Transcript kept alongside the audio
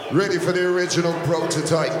Ready for the original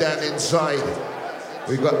prototype down inside.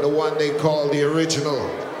 We got the one they call the original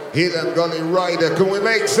Hill and Gully Rider. Can we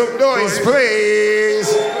make some noise,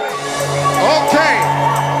 please? Okay.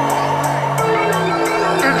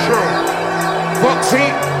 Intro.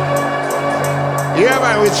 Foxy. Yeah,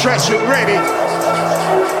 man, we're stretching ready.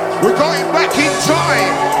 We're going back in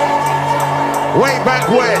time. Way back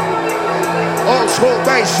when. Old school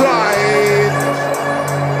bassline.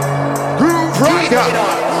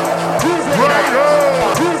 Grooverider.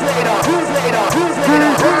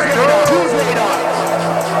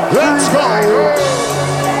 Let's go.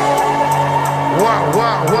 Wow,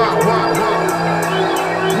 wow, wow, wow, wow.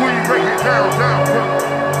 We break it down, down.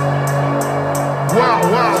 Wow,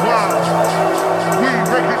 wow, wow. We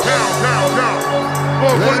break it down, down, down.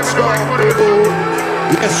 Oh, let's go.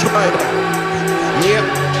 Yes, right. Yep.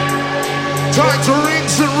 Time to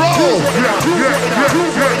rinse and roll.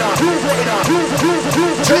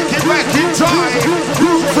 Take it back in time.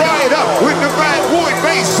 Grooverider with the bad boy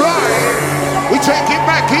bassline. We take it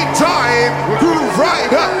back in time.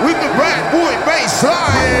 Grooverider with the bad boy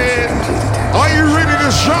bassline. Are you ready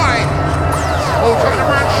to shine? Oh, take the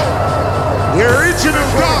bridge. The original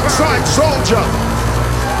dark side soldier.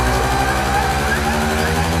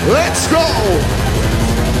 Let's go.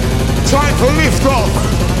 Time for lift off.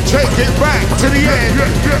 Take it back to the end.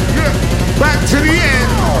 Back to the end.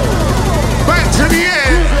 Back to the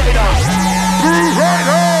end.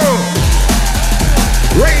 Grooverider.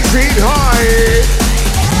 Raise it high.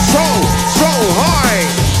 So high.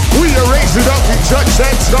 We are raising up and touch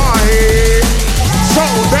that sky. So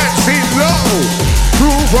dancing low.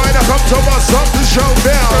 Grooverider come to us up the show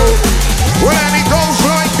now. Well, and it goes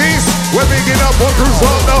like this. We're picking up what goes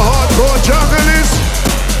on the hardcore junglist.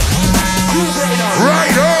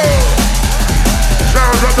 Rider.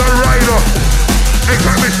 Sounds of the rider.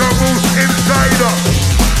 Exhibition moves insider.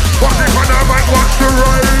 What if I might watch the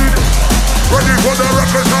ride? Ready for the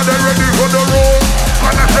records and they're ready for the road.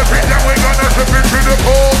 Gonna step it down, we gonna step it to the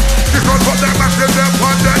pole. This one's for the massive step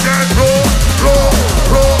on the dance floor.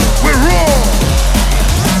 Floor, we roar.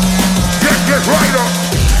 Yes, rider.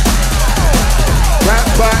 That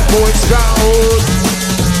bad boy sound.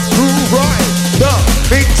 Grooverider,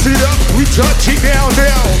 mix it up, we touch it down.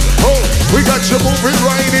 Oh, we got you moving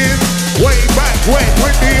right in. Way back when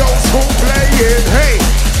the old school playing. Hey,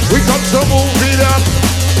 we come to move it up.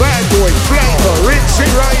 Bad boy flavor, rinse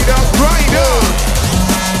it right up.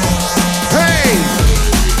 Hey,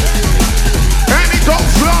 and it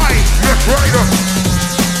goes live. Yes, rider.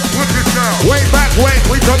 Look it now. Way back when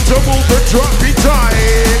we come to move the drop in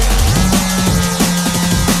time.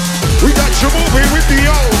 We got you moving with the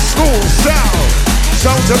old school sound.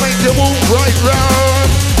 Sound to make you move right round.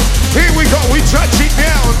 Here we go, we touch it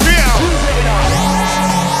down now.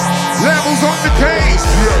 Levels on the case.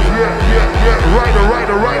 Yeah. Rider.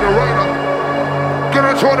 Get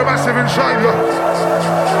on to the massive inside you.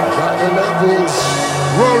 Got the levels.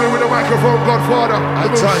 Rolling with the microphone, Godfather.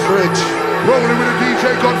 Time Rich. Rolling with the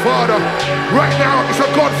DJ, Godfather. Right now, it's a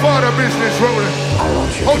Godfather business rolling.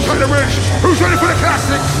 Outside the Rich. Who's ready for the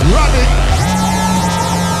classics? Running.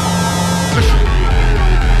 Listen.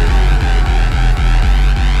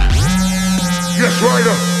 Yes,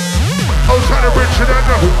 Rider. Outside the Rich, you don't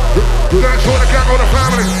know. Gonna show the gang on the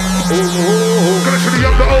family. Gonna show the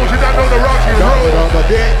young, the old, you don't know the rock, you roll.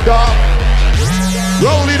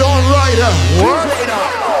 Roll it on, Rider. What?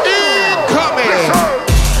 Incoming. Yes,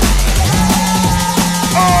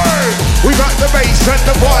 we got the bass and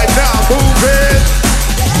the vibe now moving.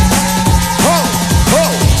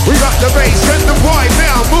 We got the bass and the vibe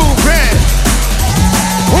now moving.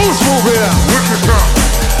 Who's moving up?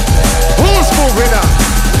 Who's moving up?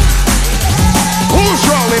 Who's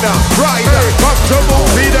rolling up? Rider, come to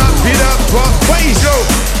move it up, bass. Yo,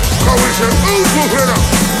 coalition, who's moving up?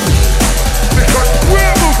 Because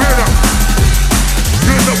we're moving up.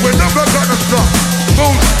 You know we're never gonna stop.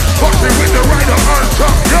 Moves, Foxy with the rider on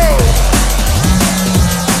top. Yo!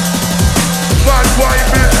 Bad boy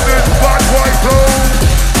business, bad boy flow.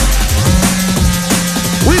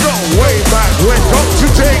 We go way back when come to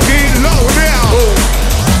take it low now.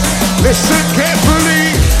 Listen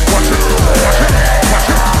carefully. Watch it.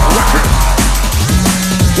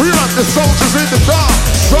 We're not the soldiers in the dark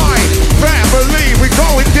side family. We're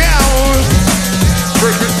going down.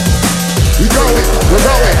 Break it. We're going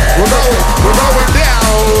down. Break it. We're going.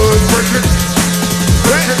 Break it.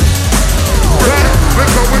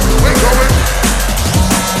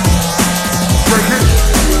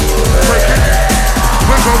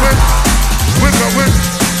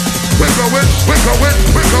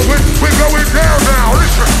 We're going down now.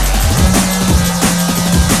 Listen.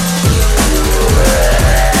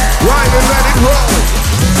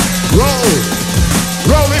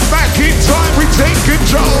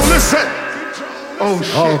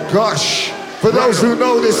 Oh gosh, for those who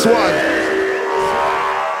know this one,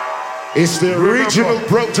 it's the original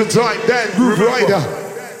prototype, that Grooverider.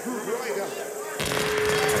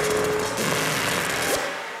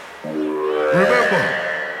 Remember,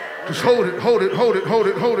 just hold it.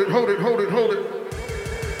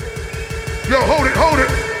 Yo, hold it.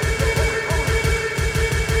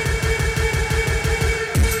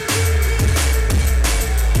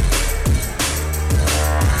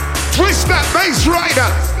 Twist that bass rider.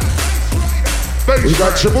 We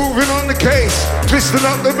got you moving on the case, twisting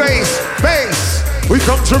up the bass. We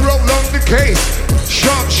come to roll on the case,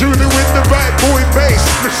 sharpshooter with the bad boy bass.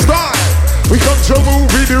 Style, we come to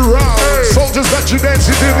move it around. Soldiers got you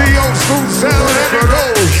dancing to the old school sound, and it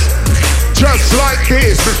goes just like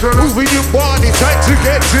this. Moving your body tight to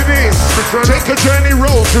get to this. Take a journey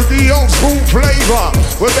roll to the old school flavor.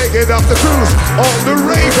 We're making up the cruise on the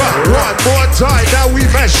raver. One more time, now we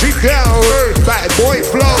mash it down. Bad boy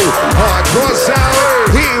flow, hardcore sound.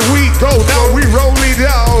 Here we go, now we roll it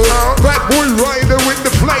out. Bad boy rider with the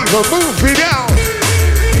flavor, move it out.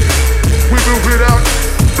 We move it out.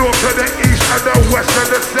 North to the east and the west and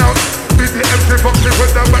the south. Beat the MC Foxy with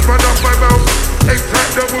the back run off my mouth. 8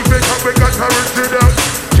 times doubles they come, we got currency down.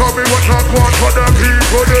 Tell me what I want for the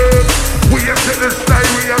people there. We have set the style,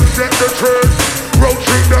 we have set the trend. Roll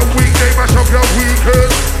through the week, they mash up your weekend.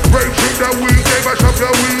 Rave through the week, they mash up your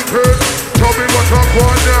weekend. Tell me what I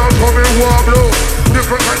want now, tell me what blow.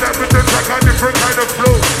 Different kind of rhythm track and different kind of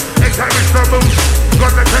flow. 8 times Mr. Moose,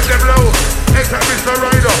 gotta take them low. 8 times Mr.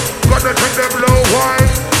 Rider, gotta take them low. Why?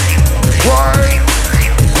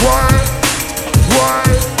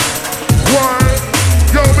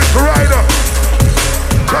 Yo, Mr. Rider,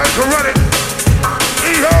 time to run it.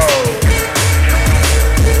 Yo!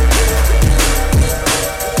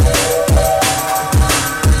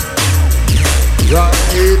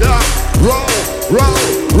 Ride up, roll.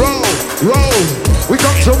 We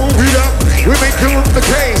come to move it up. We make it up the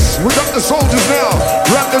case. We got the soldiers now.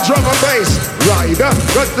 Run the drum and bass. Rider,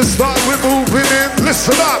 got the start. We're moving in.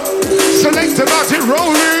 Listen up. Select about it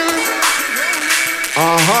rolling.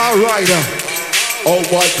 Rider. Oh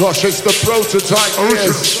my gosh, it's the prototype.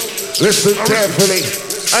 Yes. Listen carefully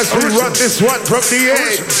as we run this one from the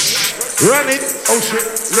edge. Run it. Oh shit,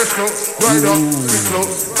 let's go. Rider, big slow.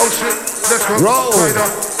 Oh shit, let's go. Roll. Rider,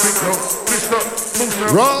 big slow. Big slow. Move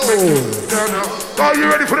now. Roll. Down now. Are you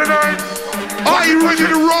ready for the 9? Are you ready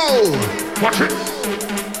to roll? Watch it.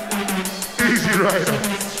 Easy Rider.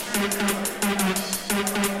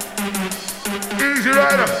 Easy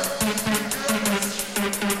Rider.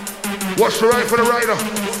 Watch the ride for the rider.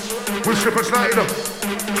 With Strip and Slider.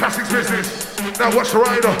 Classics business. Now watch the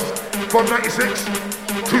rider. From 96,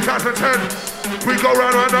 2010. We go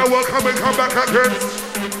round right now, we'll come back again.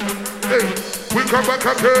 Hey, we come back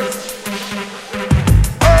again.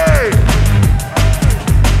 Hey!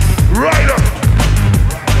 Rider!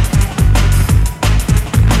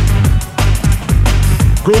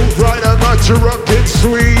 Grooverider got you rockin'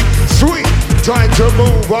 sweet. Time to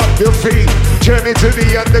move up your feet. Journey to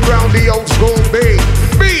the underground, the old school beat.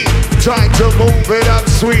 Time to move it up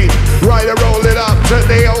sweet. Rider roll it up to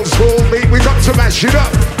the old school beat. We got to mash it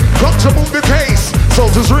up. Got to move the case.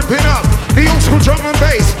 Soldiers ripping up the old school drum and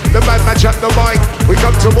bass. The bad match at the mic. We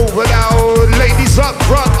come to move it out. Ladies up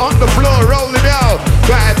front on the floor, roll it out.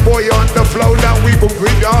 Bad boy on the floor, now we move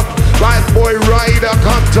it up. Bad boy rider,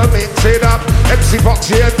 come to mix it up. MC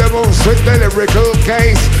Foxy and the moves with the lyrical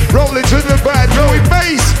case. Roll it to the bad boy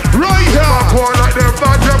bass. Rider. My boy like them,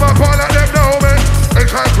 bad yeah, my boy like them know me.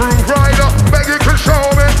 It's like Grooverider, beg you can show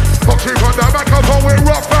me. Foxy on the microphone with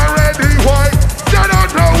rough and ready white. You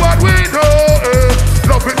don't know what we know.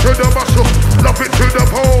 Love it to the muscle, love it to the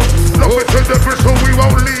bone, love it to the bristle, we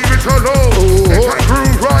won't leave it alone. It's like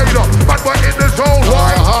Grooverider, bad boy in the zone.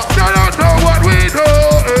 Why? They don't know what we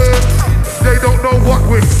know. They don't know what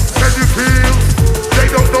with. Can you feel? They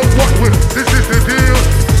don't know what with. This is the deal.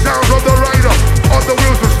 Sounds of the rider on the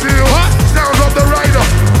wheels of steel. Sounds of the rider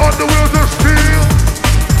on the wheels of steel.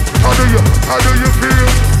 How do you feel?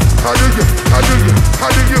 How do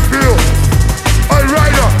you feel? Hey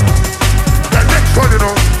rider, that next one, you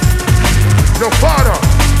know, the father.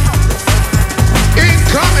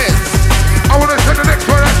 Incoming. I want to send the next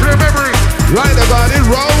one out to the memory. Rider body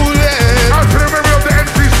rolling. Out to the memory of the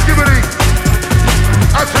MC Skibbity.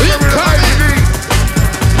 Out to the memory of the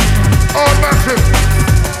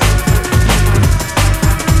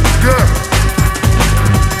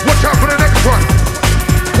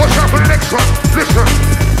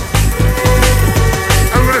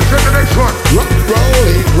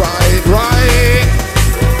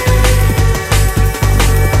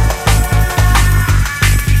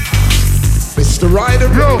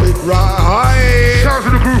it right. Sounds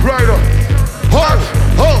of the Grooverider.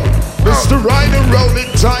 Mr. Rider, roll it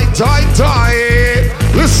tight, tight, tight.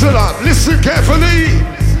 Listen up, listen carefully.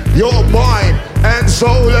 Your mind and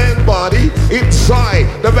soul and body inside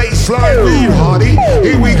the baseline. We hardy.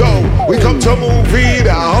 Here we go. We come to move it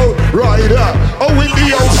out. Right up. Oh, in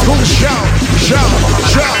the old school shout, shout,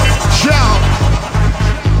 shout, shout.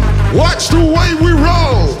 Watch the way we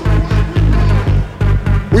roll.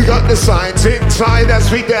 We got the signs inside as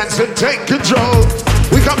we dance and take control.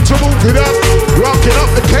 We come to move it up, rocking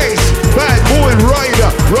up the case. Bad boy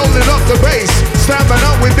rider, rolling up the bass. Stamping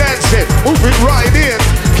up, we're dancing, move it right in.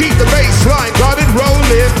 Keep the bass line, got it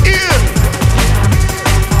rolling in.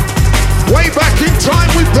 Way back in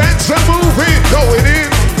time, we dance and move it, going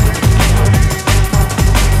in.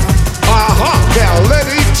 Now let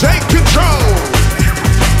it take control.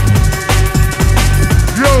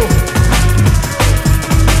 Yo.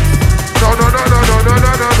 No, no, no, no, no, no,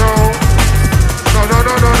 no, no, no. No, no,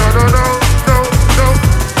 no, no, no, no, no, no, no.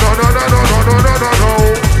 No, no, no, no, no, no, no, no, no.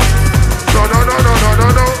 No, no, no, no, no, no,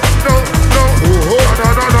 no, no, no. No, no, no, no, no, no,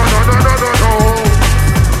 no, no, no.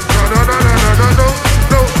 No, no, no, no, no,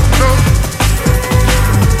 no, no, no.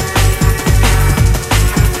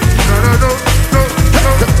 No, no, no, no, no.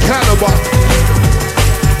 Cannibal.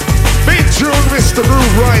 Big tune, Mr.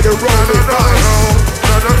 Grooverider, rolling nice.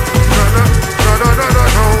 No, no, no, no, no, no, no, no,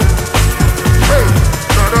 no. Hey,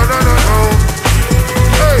 no, no, no, no, no.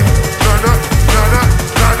 Hey, no, no, no, no,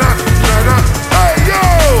 no, no, no, no. Hey, yo!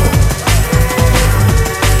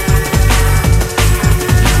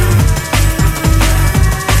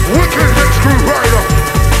 Wicked mix, Grooverider.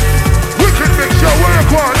 Wicked mix, yo, where you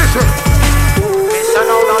going? Listen. No,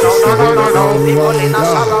 no, no, no.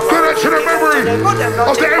 Get into the memory of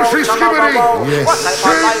the MC Skibbity. Yes.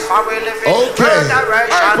 Okay.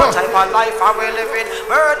 What type of life are we living?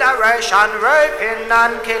 Murderation, raping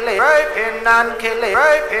and killing, raping and killing,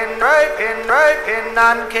 raping, raping, raping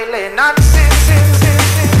and killing, and sin, sin, sin,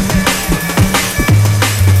 sin.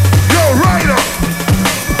 Yo, Rider.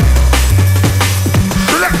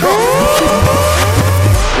 Selector.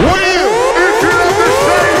 Will. If you love this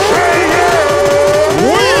thing, say yeah.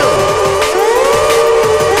 Will.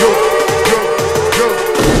 Yo, yo, yo,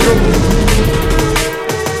 yo.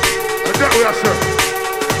 And that way I said.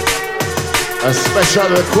 A special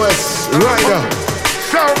request, Rider.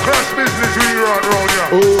 Sound class business we run around here.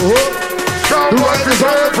 Sound The class right is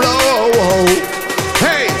on the floor.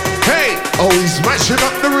 Hey, hey. Oh, he's smashing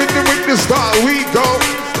up the rhythm with the style. We go.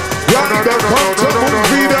 Rider, come to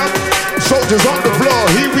move it up. Soldiers on the floor.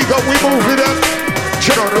 Here we go. We move it up.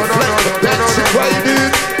 Check the flag. That's it right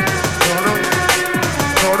in.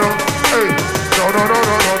 No, no, hey. No, no, no,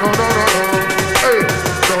 no, no, no, no, no. Hey,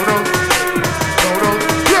 no, no. No, no.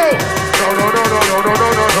 Yo. No, no, no, no, no, no, no,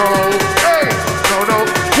 no, no. Hey, no, no.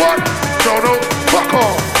 What? No, no. Fuck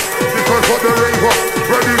off. Because for the raver,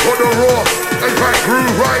 ready for the roar. It's like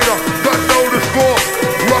Grooverider, don't know the score.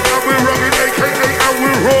 Rock and we rugged, aka and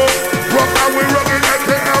we raw. Rock and we rugged,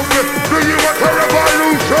 aka and we. Do you want a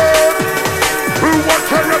revolution? Who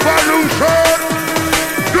wants a revolution?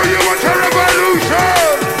 Do you want a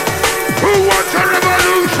revolution? Who wants a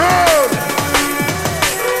revolution?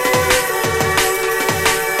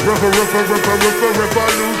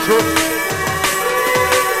 Revolution.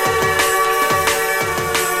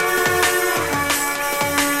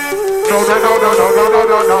 No, no, no, no, no, no, no,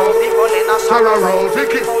 no, no. Sorrow,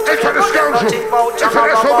 Vicky, it's the scoundrel, it's the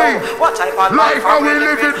SOB. What type of Life are we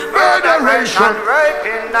living? Murderation.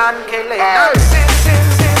 Raping and killing. Hey. Sin, sin,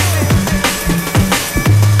 sin, sin.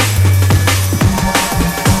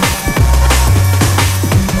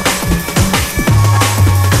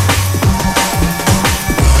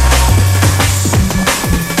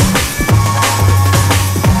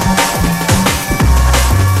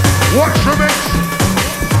 Watch the mix.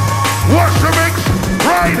 Watch the mix.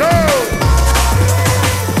 Right now.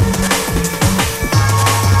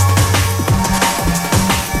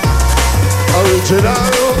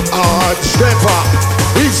 Original art stepper.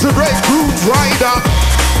 He's the great Grooverider.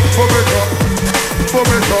 Boom it up. Boom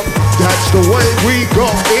it up. That's the way we go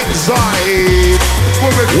inside.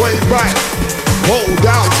 Boom it Way back. Hold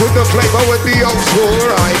down to the flavor with the old school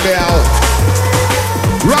right now.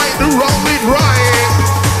 Right the roll it right.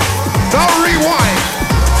 Now rewind.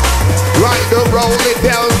 Right the roll it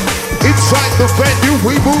down. Inside the venue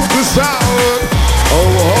we move the sound.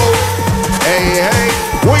 Oh oh. Hey hey.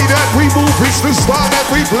 Way that we move is the style that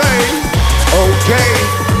we play. Okay.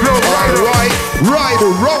 Yo, Rider. Alright.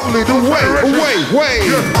 Rider roll it away. Away. Way.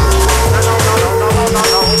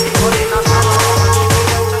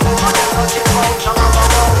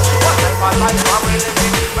 What type of life are we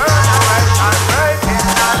living? Murderation, raping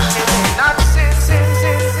and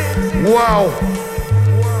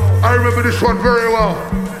remember this one very well.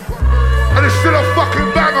 And it's still a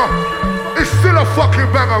fucking banger. It's still a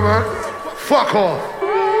fucking banger, man. Fuck off.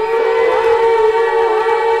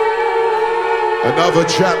 Another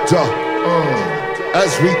chapter.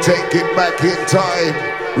 As we take it back in time,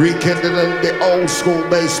 rekindling the old school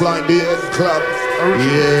baseline, the End Club.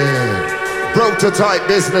 Yeah. Prototype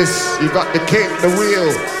business. You got the king, the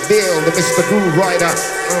real deal, the Mr. Grooverider.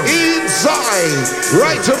 Inside,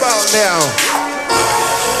 right about now.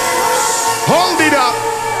 Hold it up.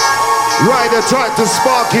 Rider time to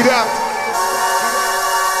spark it up.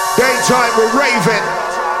 Daytime we're raving.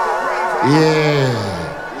 Yeah.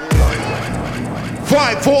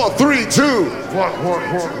 5, 4, 3, 2. 5,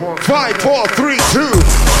 4, 3, 2.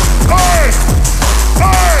 Hey!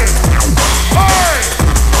 Hey! Hey!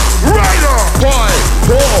 Rider! 5,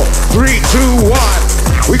 4, 3, 2,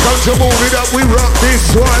 1. We come to move it up, we rock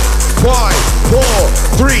this one. 5, 4,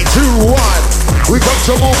 3, 2, 1. We come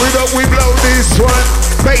to move it up, we blow this one.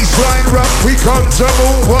 Baseline rock, we come to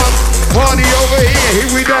move up. Party over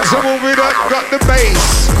here we dance and move it up. Got the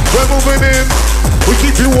bass, we're moving in. We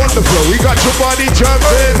keep you on the floor, we got your body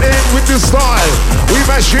jumping in with the style. We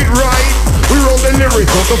mash it right, we roll the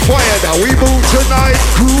lyric on the fire now. We move tonight,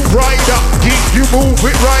 Grooverider, keep you move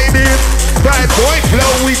it right in. Bad boy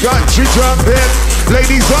flow, we got you jumping.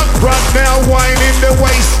 Ladies up front now, winding the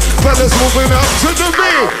waist. Fellas moving up to the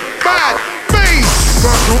big bad bass.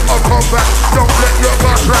 First rule of combat, don't let your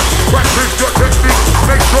guard rap. Practice your technique,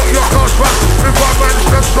 make sure your guard's back. If a man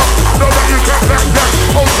steps up, know that you can back that.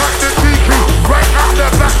 Hold back the TQ, right at the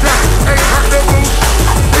back that. Ain't at the boost,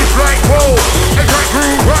 it's like whoa. It's like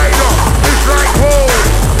Grooverider, it's like whoa.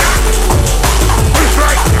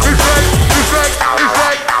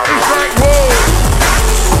 It's like whoa.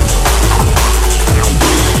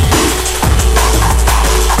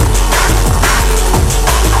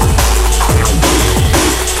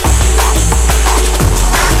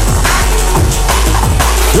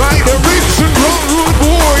 Right, the rips and roll,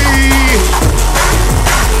 boy.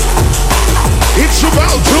 It's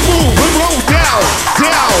about to move and roll down,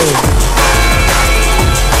 down.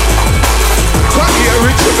 Come here,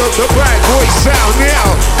 Richard of the bad boy sound now.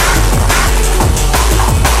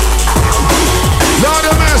 Lord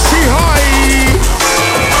of mercy, high.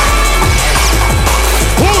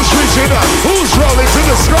 Who's reaching up? Who's rolling to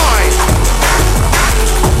the sky?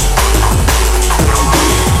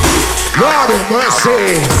 Lord of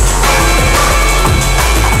mercy.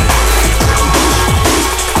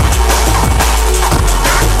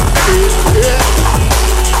 Yeah.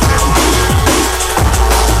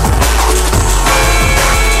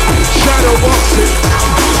 Shadow boxing.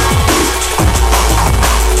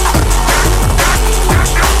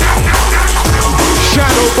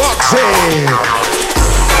 Shadow boxing.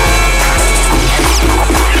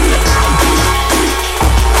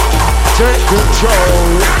 Take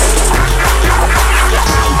control.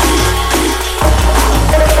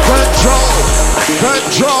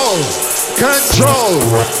 Control,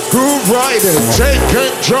 Grooverider, take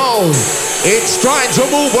control. It's time to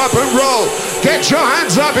move up and roll. Get your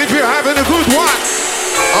hands up if you're having a good one.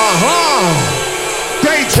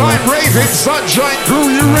 Daytime raving, sunshine crew,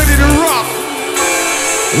 you ready to rock?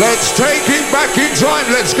 Let's take it back in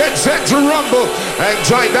time. Let's get set to rumble and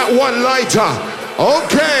take that one lighter.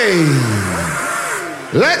 Okay,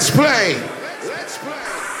 let's play.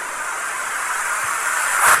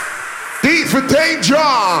 D for danger,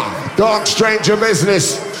 dark stranger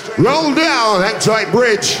business. Roll down, hang tight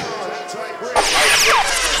bridge.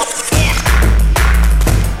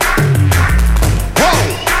 Ho,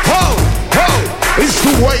 ho, ho. It's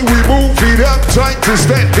the way we move it up, time to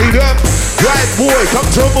step it up. Bad boy, come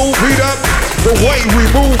to move it up. The way we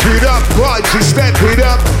move it up, time to step it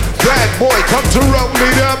up. Bad boy, come to roll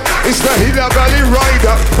it up. It's the Hilla Valley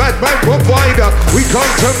Rider, Batman provider. We come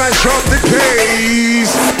to mash up the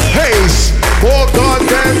case. Haste, more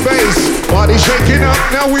goddamn bass. Body shaking up,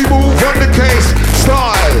 now we move on the case.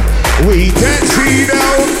 Style, we dance it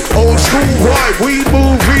out. Old school vibe, we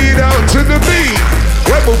move it out to the beat.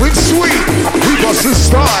 We're moving sweet, we bust the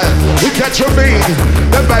style. We catch a beat,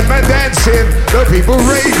 the Batman dancing, the people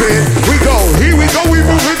raving. We go, here we go, we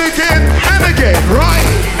move it again and again, right?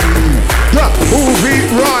 Yeah, move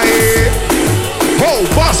it right. Oh,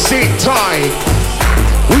 bust it tight.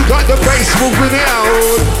 We got the bass moving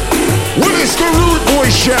out. When it's the rude boy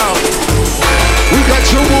shout, we got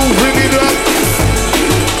you moving it up.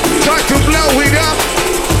 Time to blow it up.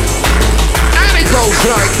 And it goes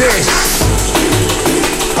like this.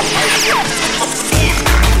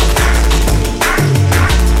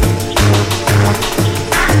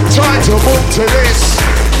 Time to move to this.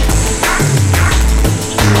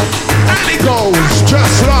 And it goes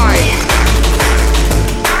just like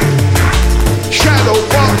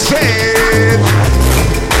dancing.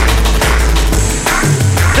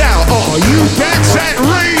 Now all you dance and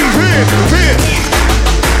raving.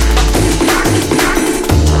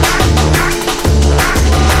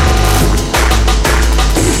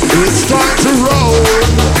 It's time to roll.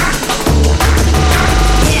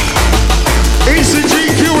 Easy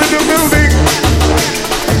GQ in the building.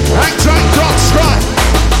 Hang tight, Doc Scott.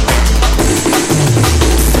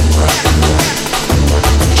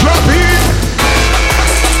 Drop in.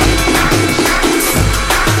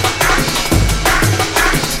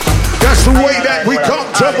 That's the way that we come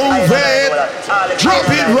to move it. Drop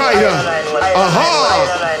it, Rider. Aha.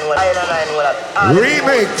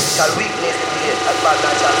 Remix.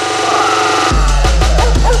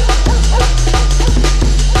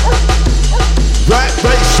 That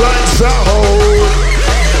bassline sound.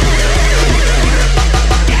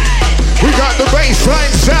 We got the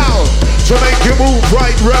bassline sound to make you move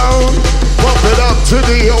right round. Bump it up to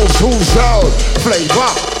the old school sound.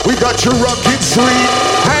 Flavor, we got you rockin' sweet.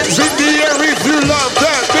 Hands in the air if you love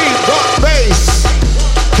that beat. Got bass,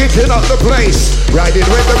 kicking up the place. Riding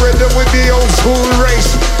with the rhythm with the old school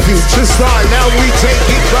race. Future style, now we take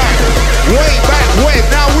it back. Way back when,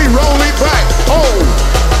 now we roll it back. Oh,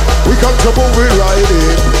 we come to move it right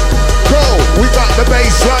in. Go, we got the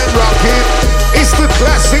bassline rocking. It's the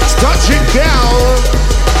classics touching down.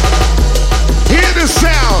 Hear the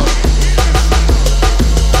sound.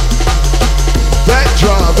 That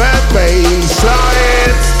drum and bass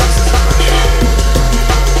line.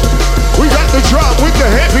 We got the drum with the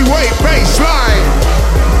heavyweight bass line.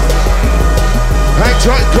 Hang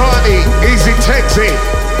tight, Carney. Easy Texi.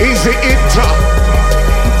 Easy Inter.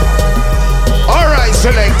 Alright,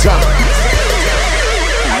 selector.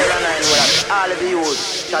 All of the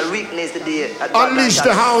youth shall witness the day. Unleash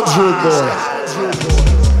the hounds, rude boy.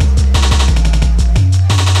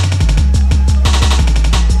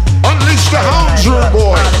 Unleash the hounds, rude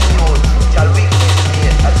boy.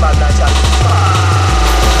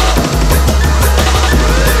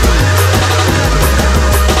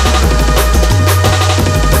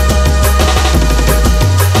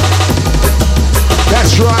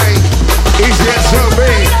 That's right. Easy as will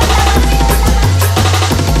be.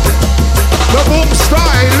 The boom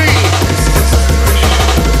styling.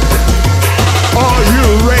 Are you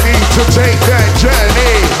ready to take that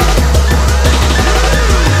journey?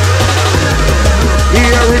 The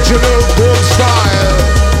original boom style.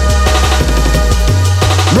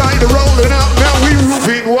 Right, rolling up, now we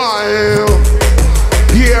moving wild.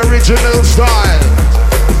 The original style.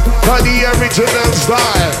 Got the original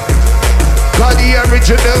style. Got the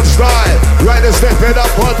original style. Right, stepping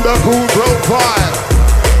up on the cool profile.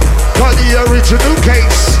 Got the original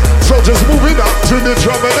case. So just moving up to the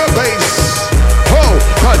drum and the bass. Oh,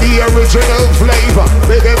 got the original flavor.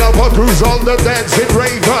 Making up a cruise on the dancing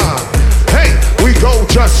raver. Hey, we go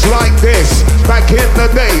just like this. Back in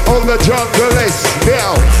the day, on the junglist.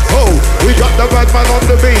 Now, oh, we got the bad man on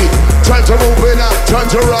the beat. Time to move it up, time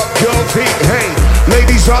to rock your feet. Hey,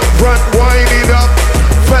 ladies up front, wind it up.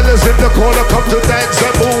 Fellas in the corner, come to dance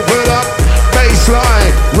and move it up.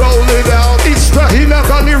 Bassline, roll it out. It's the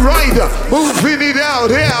Hilagani Rider, moving it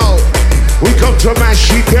out, out. We come to mash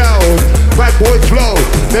it down. Bad boy flow,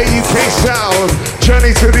 the UK sound.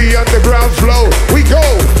 Journey to the underground flow. We go,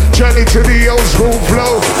 journey to the old school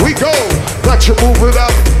flow. We go, got you moving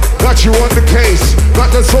up. Got you on the case.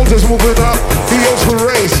 Got the soldiers moving up. The old school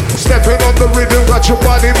race. Stepping on the rhythm, got your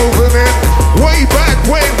body moving in. Way back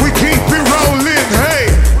when we keep it rolling,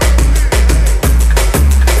 hey.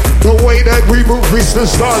 The way that we move is the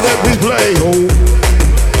style that we play. Oh.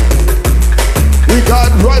 We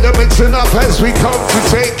got Rider mixing up as we come to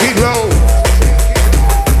take it low.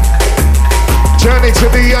 Journey to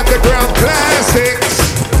the underground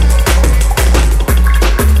classics.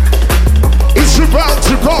 It's about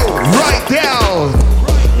to go right down.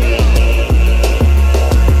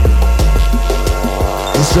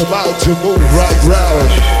 It's about to move right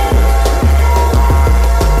round.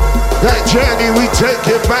 That journey we take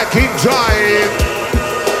it back in time.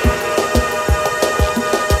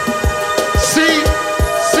 See,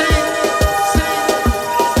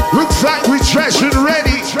 looks like we trash and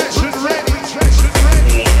ready.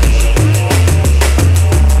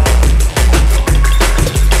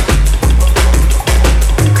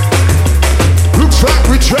 Looks like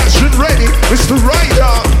we trash and ready. Mr.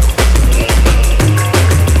 Rider.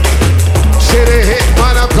 Say the hit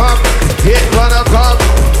wanna come, hit wanna come.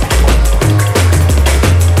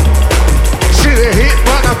 See the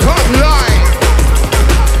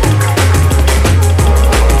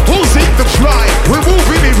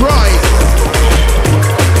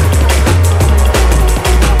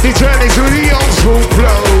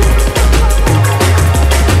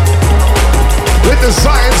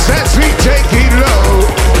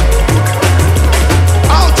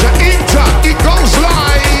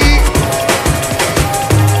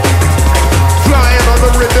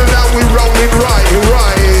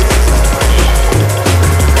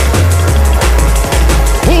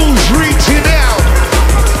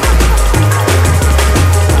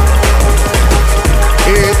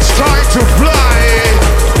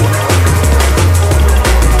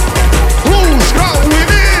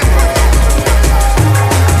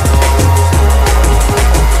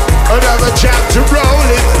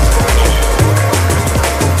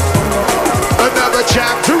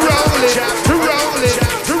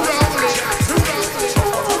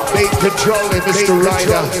Beat controlling, Mr.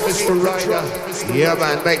 Rider. Yeah,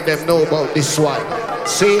 man, make them know about this one.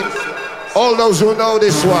 See? All those who know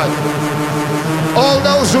this one. All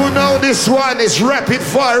those who know this one is rapid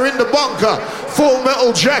fire in the bunker. Full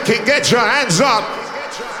metal jacket, get your hands up.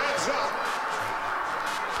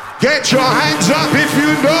 Get your hands up if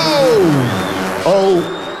you know. Oh,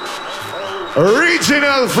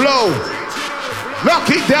 original flow. Lock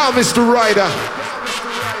it down, Mr. Rider.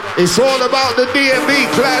 It's all about the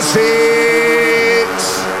DNB classics.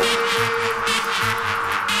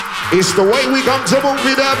 It's the way we come to move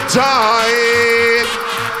it up tight.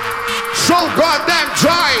 So goddamn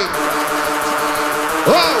tight.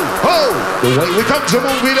 Oh, oh, the way we come to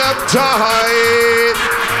move it up tight.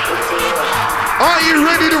 Are you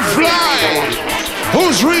ready to fly?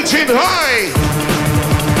 Who's reaching high?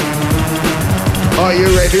 Are you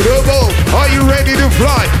ready to move? Are you ready to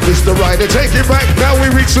fly? Mr. Rider, take it back, now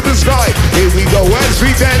we reach to the sky. Here we go as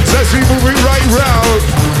we dance, as we move it right round.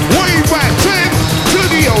 Way back, take to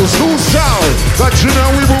the old school sound. But you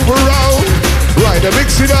know we move around. Rider,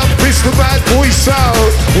 mix it up, it's the bad boy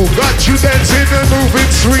sound. Who got you dancing and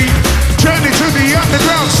moving sweet? Journey to the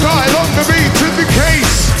underground style, on the beat to the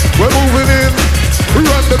case. We're moving in, we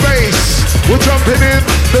run the bass. We're jumping in,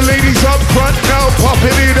 the ladies up front now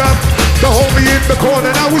popping it up. The homie in the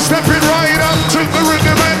corner, now we're stepping right up to the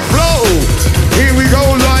rhythm and flow. Here we go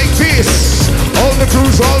like this. All the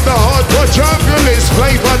crews, all the hardcore junglers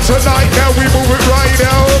play, but tonight now we move it right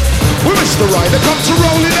out. Well, Mr. Rider comes to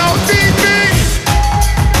roll it out. Ding, ding.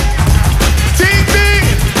 Ding, ding.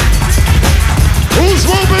 Who's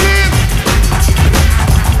moving in?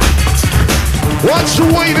 Watch the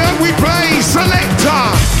way that we play,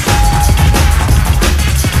 selector.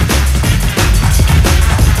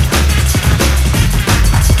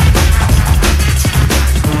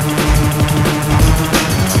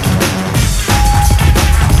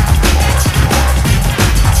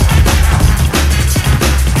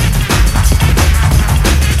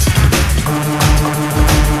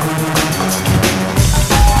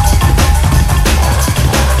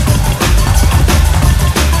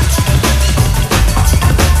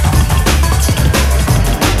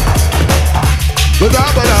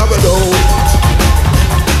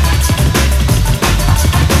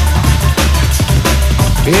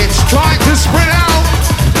 It's time to spread out.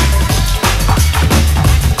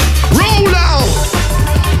 Roll out.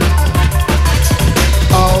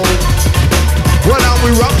 Oh, well now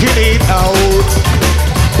we rocking it out.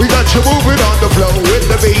 We got you moving on the floor with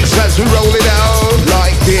the beats as we roll it out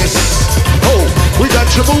like this. Oh, we got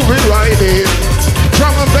you moving right in.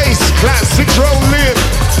 Drum and bass classics rolling.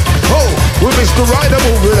 Oh, we Mr. Rider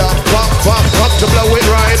move it up, pop, pop, pop to blow it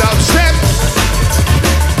right up. Step.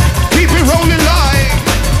 Keep it rolling like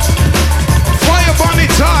fire bunny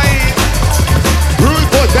tight. Root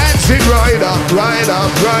for dancing right up, right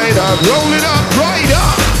up, right up. Roll it up, right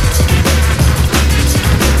up.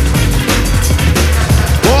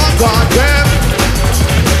 Oh goddamn.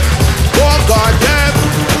 Oh goddamn.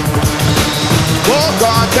 Oh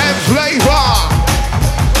goddamn flavor.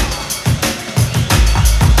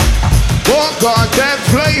 Oh goddamn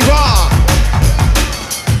flavor.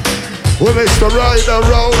 Well, Mr. Rider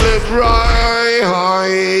rolling right.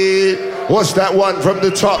 What's that one from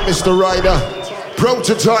the top, Mr. Rider?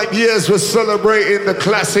 Prototype years, we're celebrating the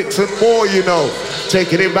classics and more, you know.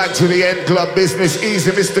 Taking it back to the end club business.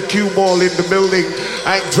 Easy, Mr. Q Ball in the building.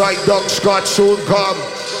 Hang tight, Doc Scott soon come.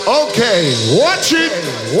 Okay, watch it,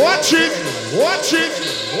 watch it, watch it,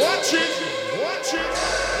 watch it, watch it.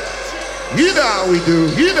 You know how we do,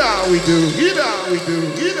 you know how we do, you know how we do,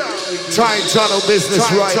 you know how we do. Time tunnel business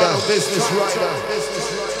rider.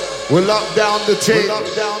 We'll lock down the tape.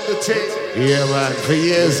 Yeah, man, for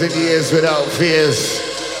years and years without fears.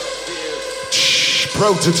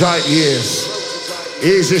 Prototype years.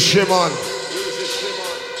 Easy Shimon.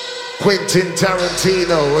 Quentin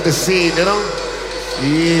Tarantino with the scene, you know?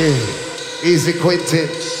 Yeah. Easy Quentin.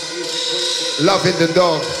 Loving the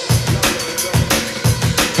dog.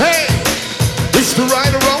 Hey! Mr.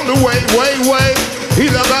 Rider on the way.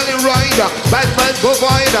 He's a valley rider, Batman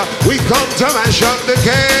provider. We come to mash up the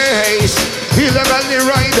case. He's a valley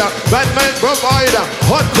rider, Batman provider.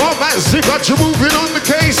 Hardcore massive, got you moving on the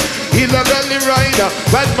case. He's a valley rider,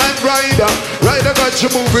 Batman rider. Rider got you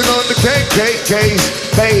moving on the case.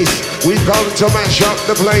 We come to mash up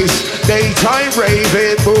the place. Daytime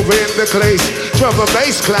raving, moving the place. Drum and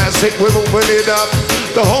bass classic, we're moving it up.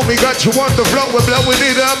 The homie got you on the floor, we're blowing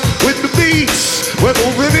it up with the beats. We're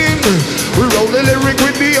moving in, we roll the lyric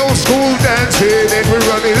with the old school dancing, and we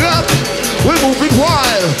run it up. We're moving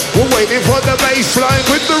wild, we're waiting for the bass line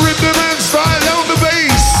with the rhythm and style on the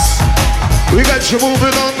bass. We got got you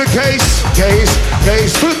moving on the case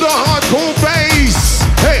to the hardcore bass.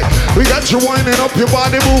 Hey, we got you winding up your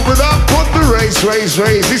body, moving up on the race.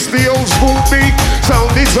 It's the old school beat,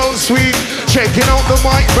 sound is so sweet. Checking out the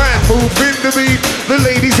mic man, moving the beat. The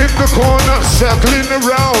ladies in the corner, circling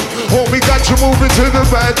around. Homie got you moving to the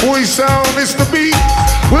bad boy sound. It's the beat,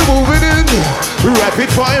 we're moving in. We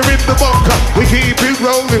rapid fire in the bunker, we keep it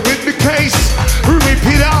rolling with the case. We rip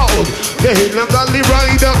it out. The Hill and Valley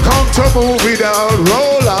Rider come to move it out.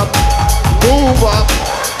 Roll up, move up.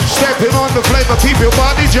 Stepping on the flavor, keep your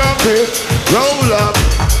body jumping. Roll up,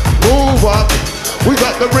 move up. We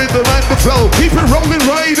got the rhythm and the flow, keep it rolling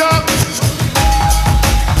right up.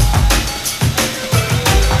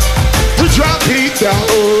 To drop it down.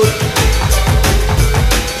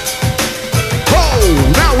 Oh,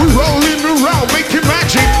 now we're rolling around, making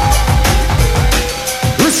magic.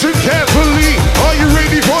 Listen carefully, are you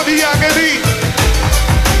ready for the agony?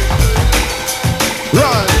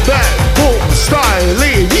 Run that boom style,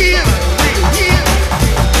 yeah.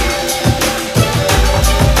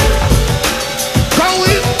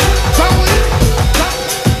 Going. Hold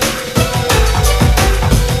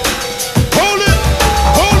it.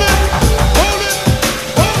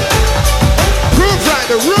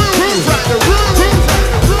 Grooverider,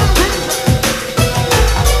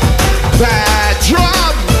 bad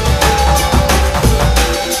drum.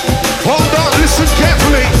 Hold on, listen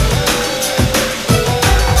carefully.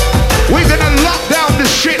 We're gonna lock down the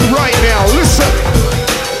shit right now. Listen.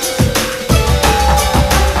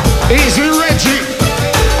 Easy, Reggie.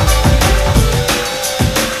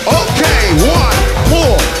 Okay, one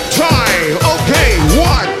more time. Okay,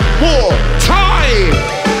 one more time.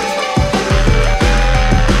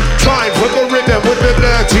 Time for the rhythm with the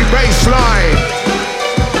dirty bass line.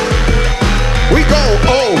 We go,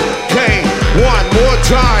 okay, one more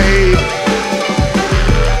time.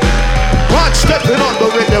 Hard stepping on the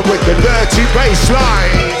rhythm with the dirty bass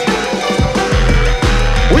line.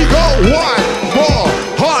 We go one more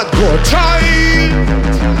hardcore time.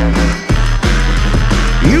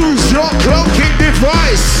 Use your cloaking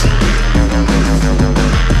device.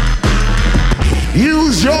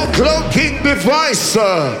 Use your cloaking device,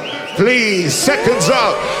 sir. Please, seconds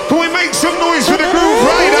up. Can we make some noise for the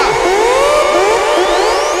Grooverider?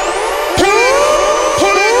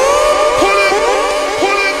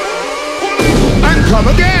 Come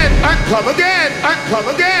again, and come again, and come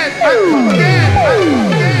again, and come again.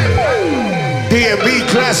 DNB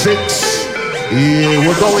classics. Yeah,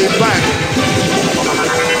 we're going back.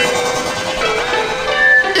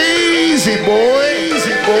 Easy boy,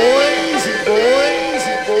 easy boy, easy boy,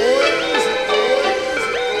 easy boy, easy boy.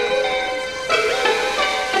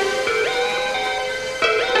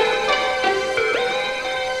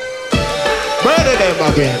 Murder them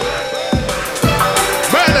again.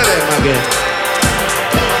 Murder them again.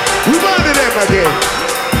 We murder them again.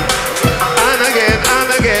 And again, and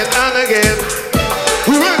again, and again.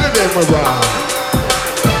 We murder them around.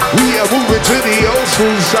 We are moving to the old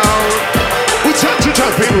school sound. We touch it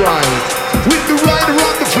up it right. With the rider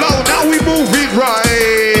on the flow, now we move it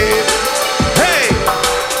right. Hey,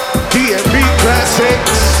 DNB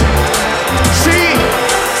classics. See?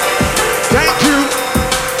 Thank you.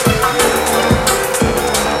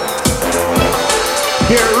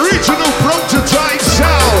 The original prototype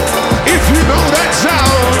sound. If you know that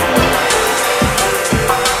sound,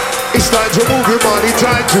 it's time to move your body,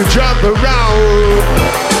 time to jump around.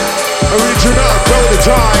 Original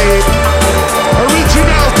prototype.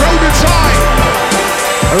 Original prototype.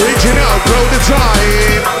 Original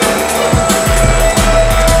prototype.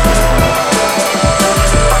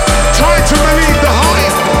 Time to relieve the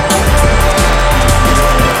hype.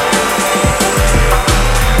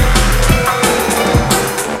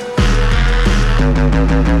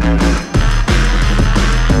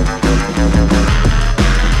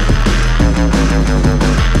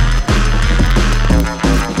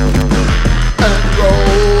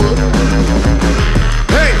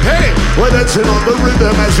 We're dancing on the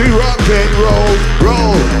rhythm as we rock and roll,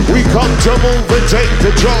 roll. We come to move and take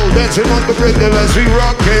control. Dancing on the rhythm as we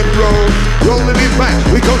rock and roll. Rolling it back,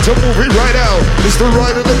 we come to move it right out. It's the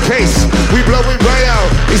right of the case, we blow it right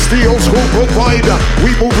out. It's the old school provider,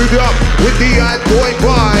 we move it up with the hot boy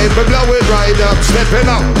vibe. We blow it right up, stepping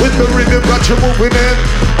up with the rhythm. Got you moving in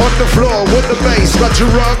on the floor with the bass. Got you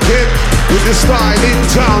rocking with the style in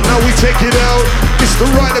town. Now we take it out. It's the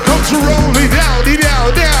rider, come to roll it down,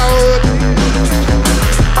 down.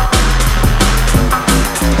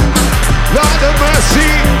 Lord of mercy.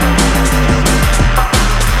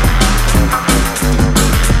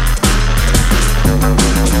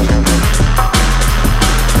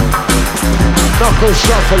 Knuckle the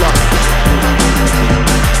shuffler.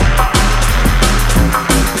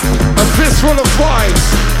 A fistful of fives.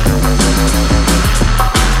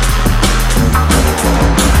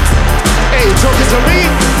 Hey, you talking to me?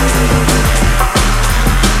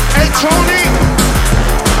 Hey, Tony.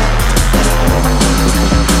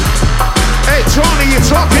 Hey, Tony, you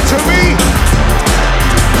talking to me?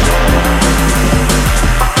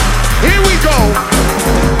 Here we go.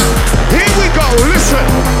 Here we go. Listen.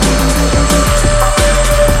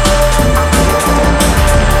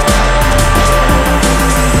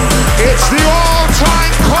 It's the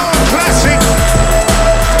all-time cold classic.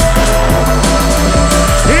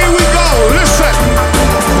 Here we go. Listen.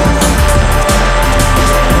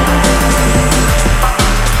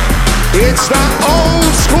 It's that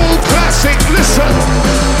old school classic. Listen.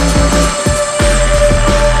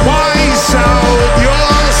 My sound,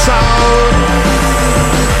 your sound.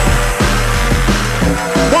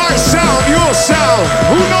 My sound, your sound.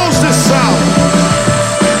 Who knows this sound?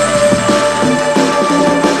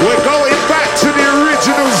 We're going back to the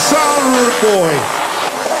original sound, rude boy.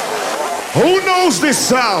 Who knows this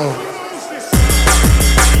sound?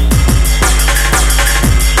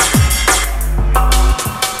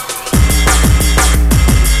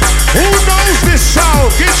 Who knows this sound?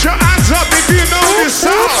 Get your hands up if you know this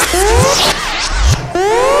sound.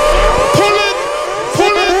 Pull it,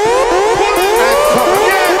 pull it, pull it, and come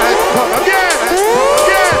again, and come again, and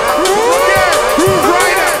come again, and come again.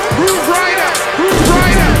 Grooverider, Grooverider,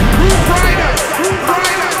 Grooverider, Grooverider, Grooverider,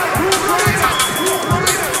 Grooverider,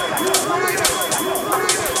 Grooverider.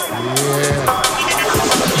 Yeah.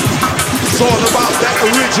 It's all about that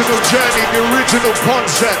original journey, the original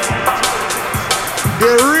concept. The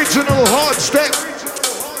original hard step.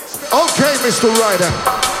 Okay, Mr. Ryder.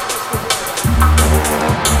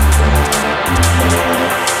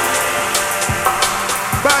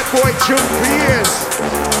 Bad boy tune for years.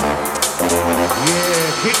 Yeah,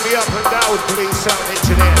 keep me up and down, please, sound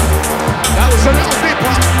engineer. That was a little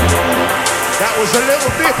dipper. That was a little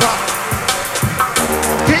dipper.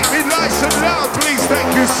 Keep me nice and loud, please,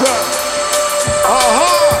 thank you, sir.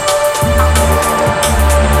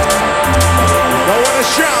 Don't wanna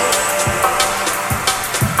shout.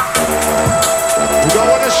 You don't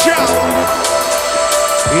wanna shout.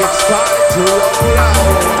 It's time to roll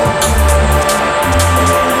out.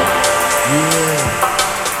 Yeah.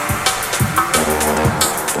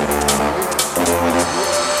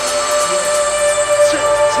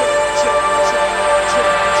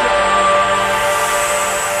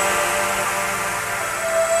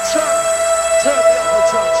 Turn me up a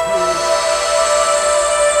touch, please.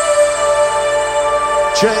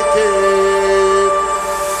 Check it.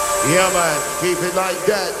 Yeah, man. Keep it like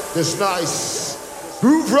that. That's nice.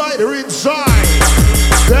 Grooverider inside.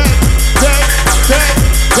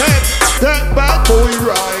 That bad boy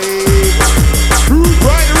ride.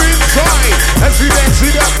 Grooverider inside. As we dance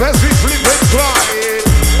it up, as we slip and slide.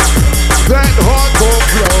 That hardcore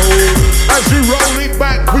flow. As we roll it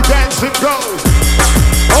back, we dance and go.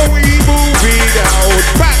 Oh, we move it out.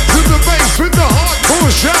 Back to the bass with the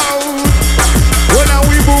hardcore shout. Well, now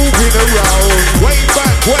we moving around. Way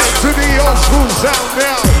back when to the old school sound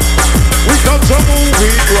now. We come to move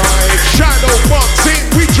it right. Shadow boxing,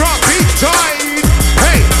 we drop it tight.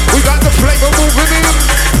 Hey, we got the flavor moving in.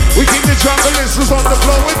 We keep the junglers on the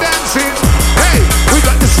floor, we're dancing. Hey, we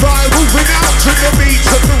got the style moving out to the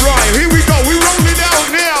beats of the rhyme. Here we go, we roll it out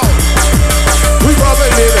now. We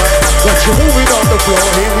rubbing it up. Got you moving on the floor.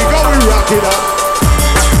 Here we go, we rock it up.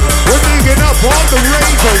 We're digging up all the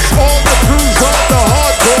ravers, all the crews of the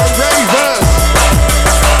hardcore ravers.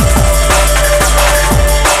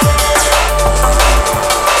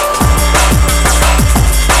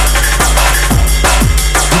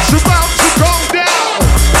 It's about to go down.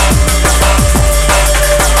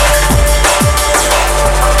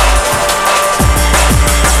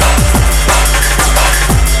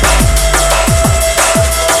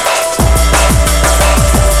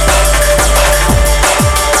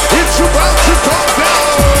 It's about to go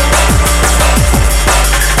down.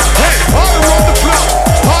 Hey, harder on the floor,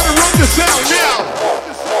 harder on the sound now.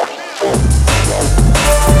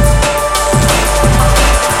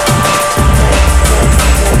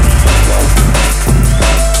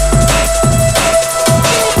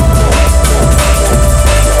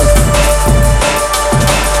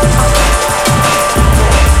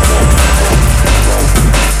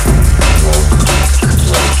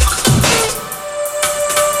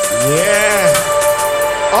 Yeah.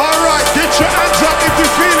 All right, get your hands up if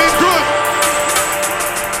you're feeling good.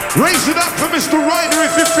 Raise it up for Mr. Ryder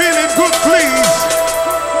if you're feeling good, please.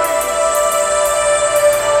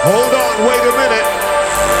 Hold on, wait a minute.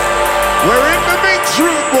 We're in the mix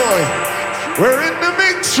We're in the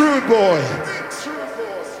mix, rude boy.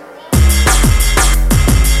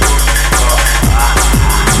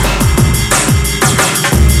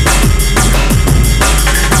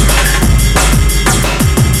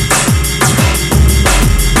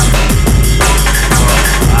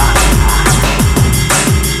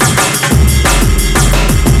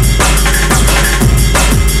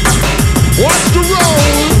 Watch the roll.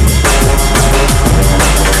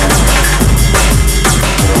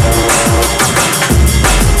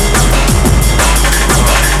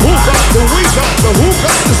 Who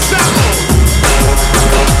got the sound?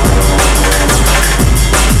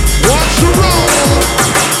 Watch the roll.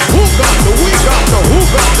 Who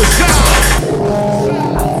got the sound?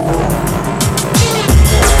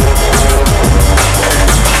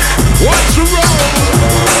 Watch the roll.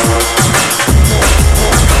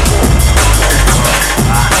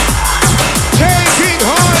 Take it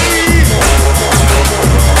high.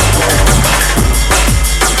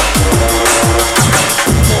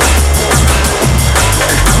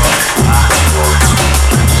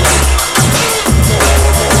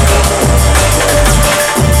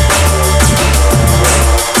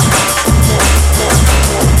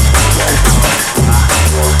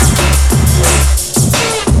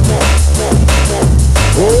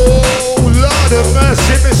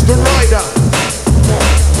 Mr. Rider,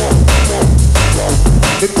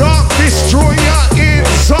 the dark destroyer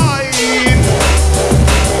inside.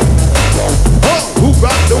 Oh, who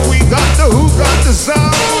got the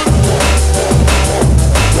sound?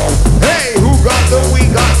 Hey, who got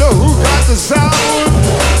the sound?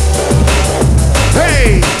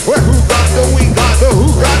 Hey, well, who got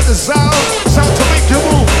the sound? Sound to make you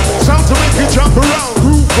move, sound to make you jump around.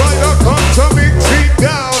 Grooverider, come to mix it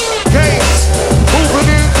down. Case, moving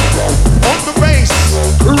in on the bass,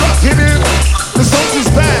 rocking in. The soldiers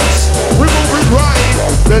dance, we move it right.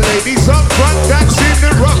 The ladies up front dancing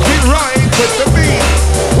and rocking right with the beat.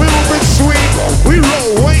 We move it sweet, we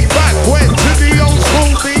roll way back when to the old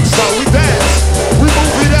school beat. So we dance, we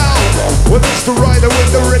move it out. With Mr. Rider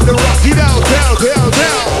with the rhythm, rock it out, down, down,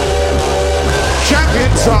 down.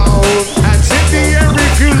 Champion sound, hands in the air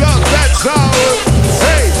if you love that sound.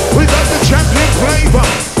 Hey, we got the champion flavor.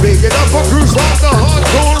 Big it up for cruise on the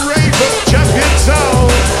hardcore raver. Champion sound.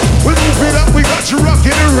 We move it up, we got you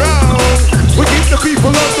rocking around. We keep the people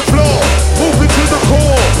on the floor. Move it to the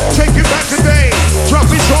core. Take it back today. Drop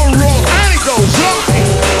it so raw. And it goes live.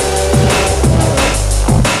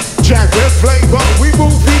 Champion flavor, we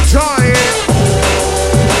move it tight.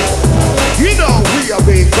 You know we are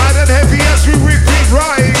big, bad and heavy as we whip it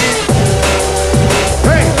right.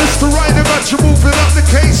 Hey, Mr. Rider got you moving up the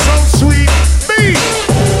case so sweet. Me.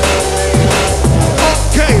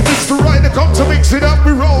 Okay, Mr. Rider come to mix it up,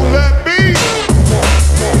 we roll that beat.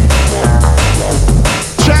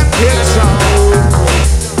 Champion sound.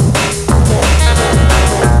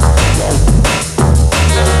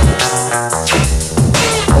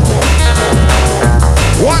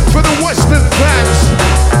 One for the Western fans.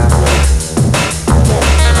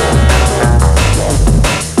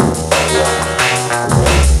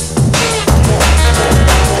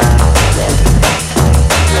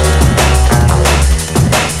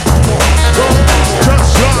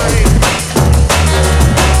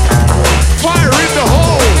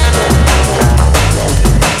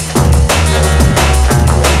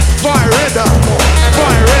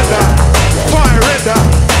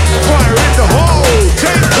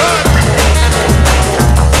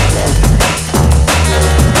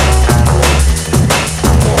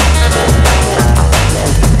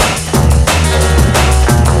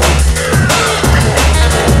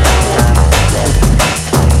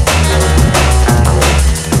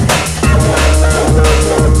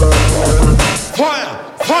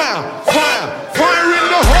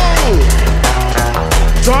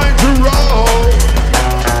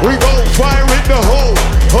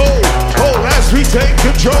 Take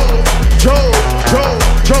control, Joe,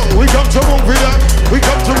 we come to move it up, we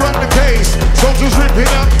come to run the case. Soldiers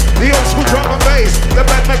ripping up, the old school drum and bass, the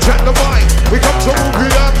bad man check the mic, we come to move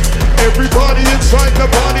it up. Everybody inside the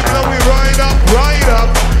body blow it right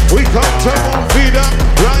up. We come to move it up,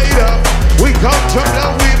 right up. We come to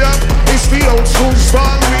blow it up, it's the old school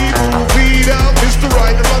style, we move it up. Mr.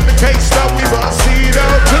 Rider on the case, now we bust it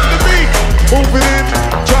out to the beat. Move it in,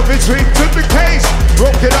 drop it straight to the case,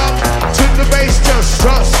 rock it up to the bass, just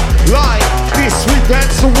like this. We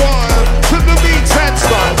dance a while to the beat and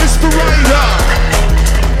style. Mr. Rider,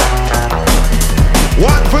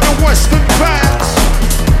 one for the Western fans.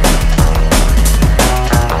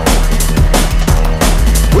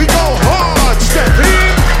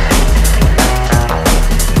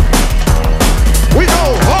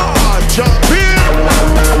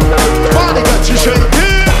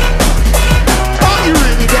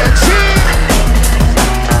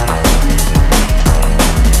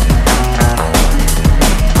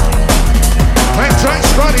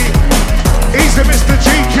 to Mr.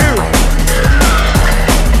 GQ.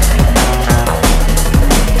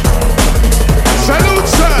 Salute,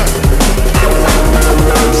 sir.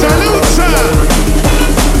 Salute, sir.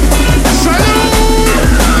 Salute.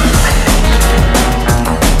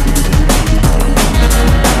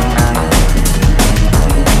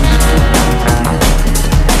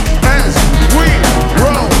 As we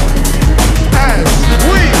roll, as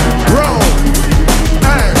we roll,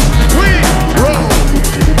 as we roll,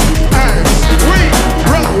 as we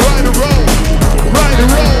roll, ride a roll, ride a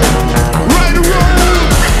roll, ride a roll.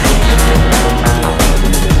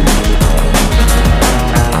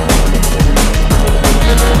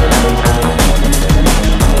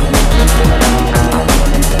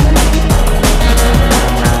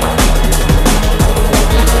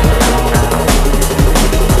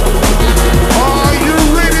 Are you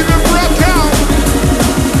ready to rock out?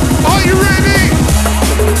 Are you ready?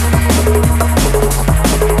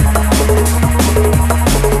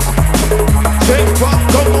 Step up,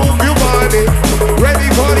 come move your body. Ready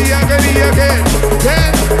for the agony again.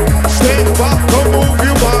 Then step up, come move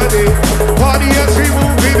your body. Party as we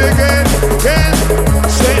move it again. Then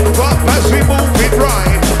step up as we move it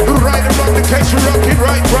right. Right around the case, we're rocking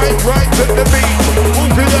right to the beat.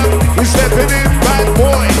 Move it up, we're stepping in, bad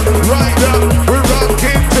boy. Right up, we're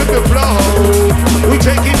rocking to the flow. We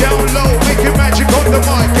take it down low, making magic on the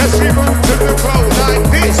mic as we move to the flow like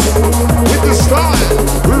this. With the style,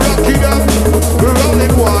 we're rocking up, we're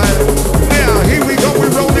rolling wild. Now here we go,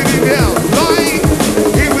 we're rolling it down. Like,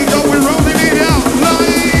 here we go, we're rolling it out.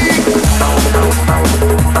 Like.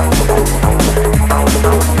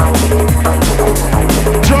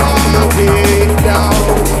 Drop it down.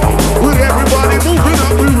 With everybody moving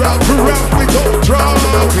up, we rock around, we go. Drop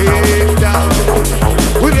it down.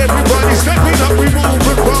 With everybody stepping up, we move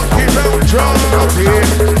and rock it round. Drop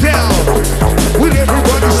it down. With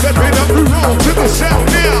everybody stepping up, we roll to the sound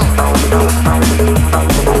now.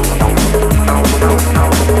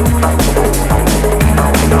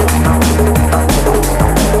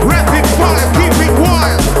 Rapid fire, keep it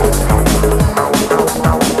wild.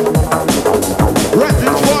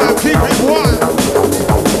 Rapid fire, keep it wild.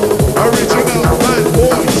 Original bad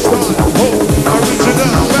boy style. Oh,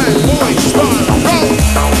 original bad boy style.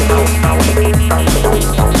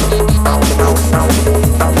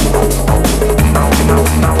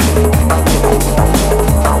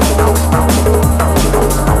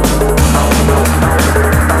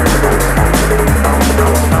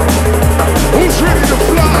 Who's ready to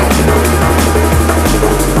fly?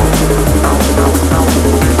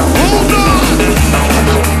 Hold on!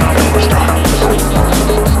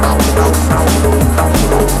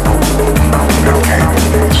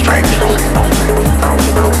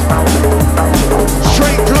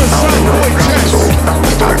 Straight to the sun, boy, chest.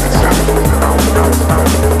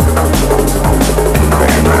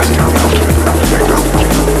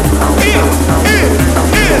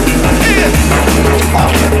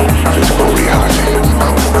 Physical reality.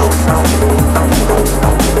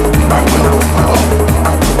 My will.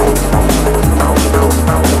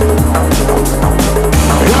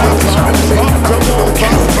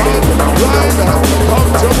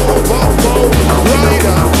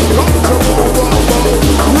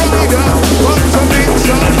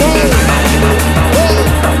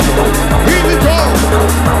 Here we go.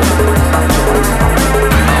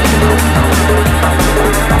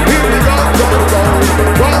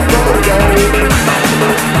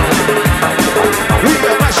 We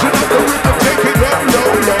are mashing up the rhythm, take it low,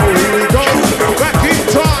 low, low. Here we go, back in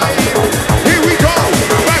time. Here we go,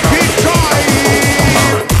 back in time.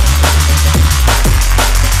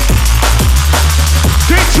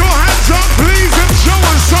 Get your hands up, please, and show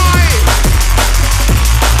a sign.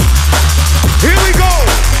 Here we go,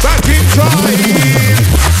 back in time.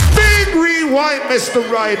 Big rewind, Mr.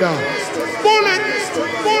 Rider. Bullet,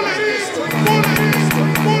 bullet, bullet.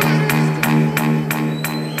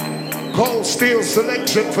 Cold Steel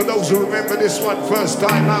selection for those who remember this one first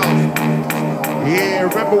time out. Yeah,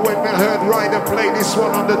 remember when we heard Ryder play this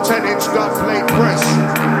one on the 10-inch gut plate press?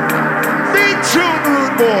 Big tune,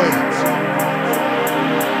 rude boy.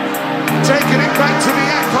 Taking it back to the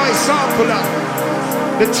Akai sampler,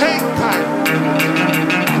 the tape pack.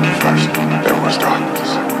 First, there was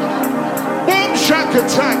darkness. Boom shack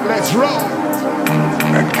attack, let's roll.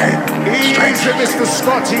 Then came Easy, Mr.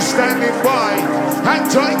 Scotty standing by. Hang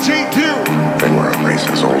tight, GQ. They were a race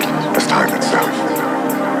as old as time itself.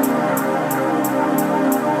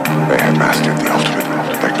 They had mastered the ultimate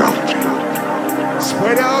technology.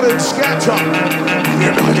 Spread out and scatter. The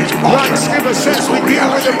ability to alter Like Skipper says, we deal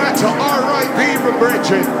with the matter. R.I.P. for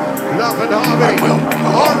Bridget. Love and harmony.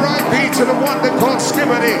 R.I.P. to the one that called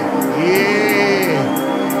Skibberty. Yeah.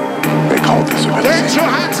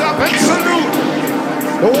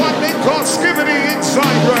 The one they call skibbity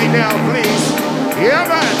inside right now, please. Yeah,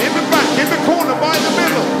 man, in the back, in the corner, by the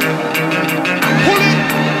middle. Pull it.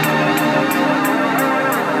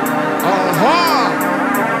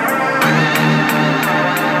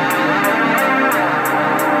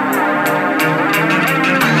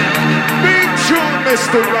 Big tune,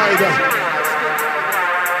 Mr. Rider.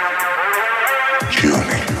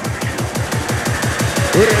 Tuning.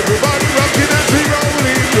 Everybody rocking and be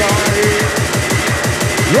rolling right.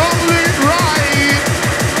 Rolling right.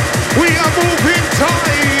 We are moving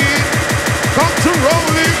tight. Come to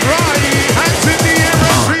rolling right. Hands in the air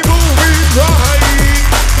as we moving right.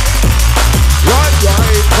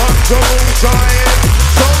 Right. Come so tight.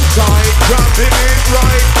 So tight. Jumping it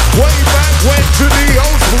right. Way back when to the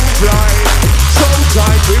old school flight. So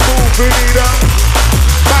tight. We moving it up.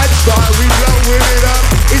 Bad style, we blowing it up.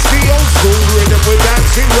 It's the old school rhythm, we're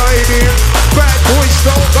dancing right here. Bad boys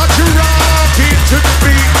don't got you rocking to the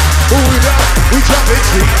beat. Move it up, we drop it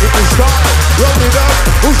sweet with the style. Roll it up,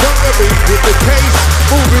 who's on the beat with the pace?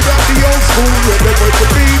 Move it up, the old school rhythm with the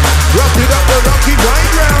beat. Rock it up, we're rocking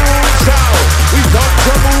right round. Sound, we got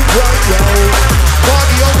to move right round.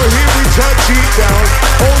 Party over here, we touch it down.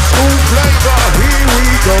 Old school flavor, here we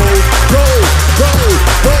go. Go, go,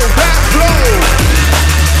 go, that flow.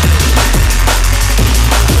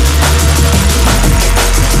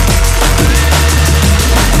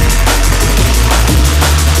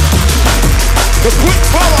 The quick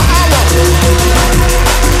power hour.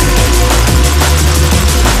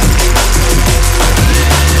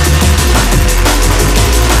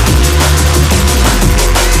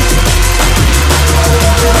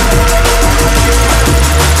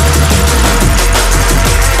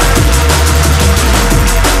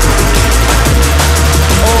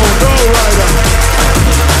 Oh no, Rider.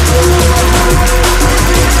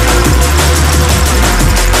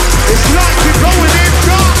 It's like you're going in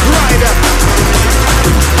dark, Rider.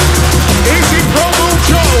 Easy promo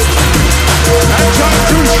Joe and time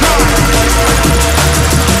to shine.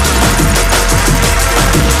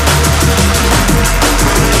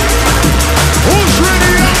 Who's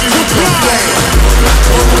ready up to fly?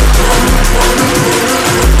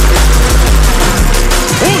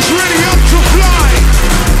 Who's ready up to fly?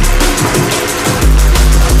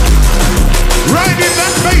 Riding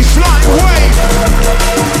that baseline wave.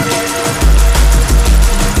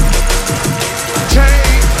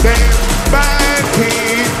 Take them back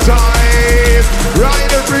in time.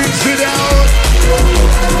 Rider brings it out.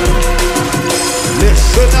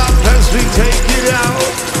 Listen up as we take it out.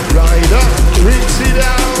 Rider brings it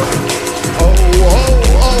out. Oh, oh,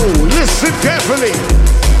 oh, listen carefully.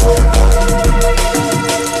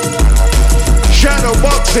 Shadow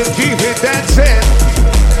boxing, keep it dancing.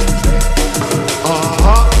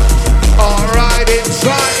 Alright,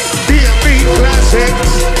 inside DNB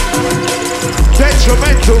classics.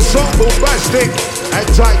 Detrimental, so bombastic, and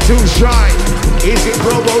tight to shine. Easy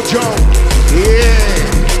promo Joe.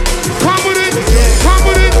 Yeah. Come with it, come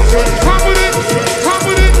with it, come with it, come with it, come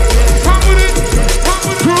with it, come with it.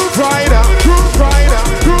 Grooverider, Grooverider,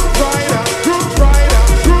 Grooverider, Grooverider,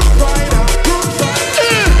 Grooverider, Grooverider.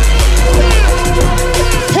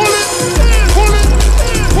 Pull it, pull it, pull it,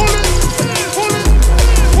 pull it, pull it,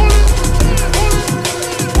 pull it, pull it.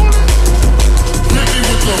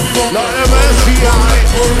 Lord have mercy,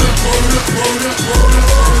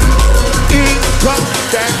 income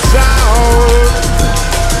that sound.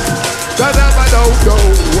 Da-da-ba-do-do,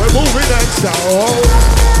 we're moving that sound.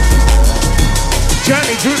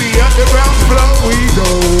 Journey to the underground flow we go.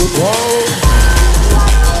 Whoa.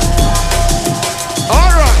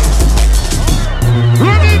 All right.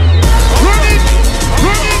 Run it, run it,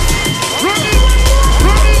 run it, run it,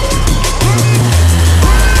 run it, run it.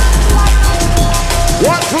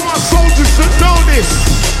 One for my soldiers to know this.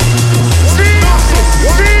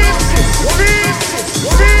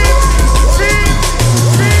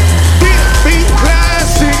 DNB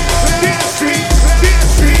classic.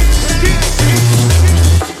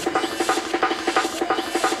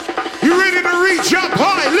 You ready to reach up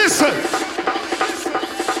high? Listen.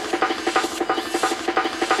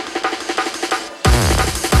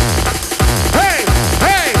 Hey,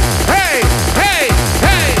 hey, hey, hey,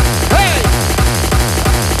 hey, hey.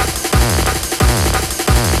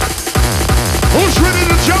 Who's ready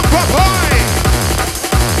to jump up high?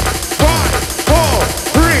 5, 4,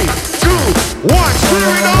 3, 2, 1. Screw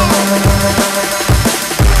it on.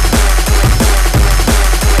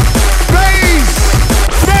 Bass,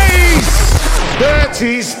 bass.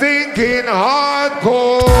 Dirty, stinking,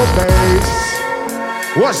 hardcore bass.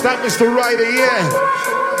 What's that, Mr. Rider? Yeah.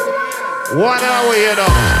 1 hour, you know.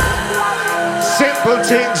 Simple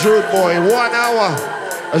things, rude boy. 1 hour.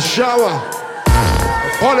 a shower.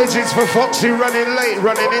 Apologies for Foxy running late,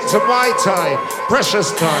 running into my time,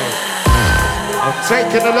 precious time. I'm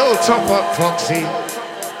taking a little top up, Foxy.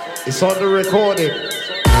 It's on the recording.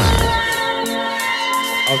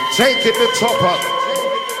 I'm taking the top up.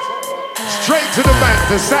 Straight to the back,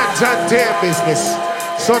 the Santander business.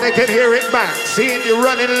 So they can hear it back. Seeing you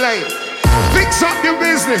running late. Fix up your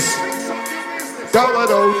business.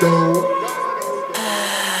 Do-do-do.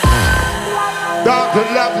 Dark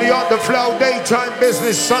and lovely on the flow, daytime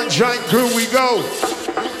business, sunshine crew, we go.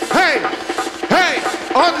 Hey, hey,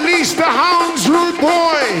 unleash the hounds, rude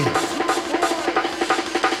boy.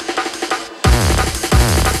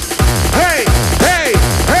 Hey, hey,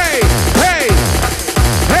 hey, hey,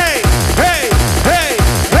 hey, hey, hey,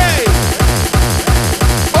 hey.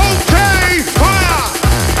 Okay, fire.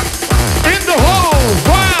 In the hole,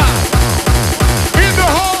 fire. In the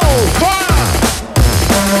hole, fire.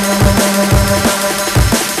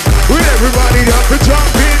 With everybody up and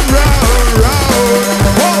jumping round, round.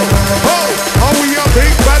 Whoa, whoa, are we up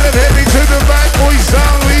big bad and heavy to the bad boy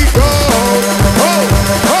sound we go. Oh,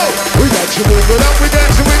 oh, we got you moving up, we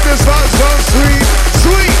dancing with the sun so sweet,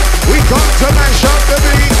 sweet. We come to mash up the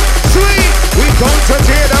beat, sweet. We come to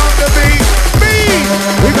tear down the beat, beat.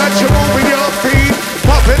 We got you moving your feet,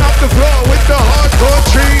 popping up the floor with the hardcore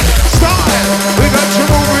tree style. We got you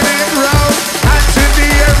moving it round, hands in the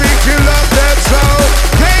air if you love that sound.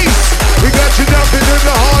 We got you jumping in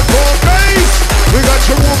the hardcore bass. We got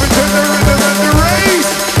you moving to the rhythm and the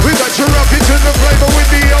race. We got you rocking to the flavor with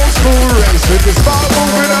the old school race. With the start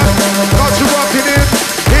moving up, got you rocking in.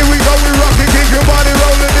 Here we go, we rocking, keep your body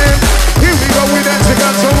rolling in. Here we go, we dancing,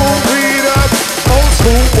 got to move it up. Old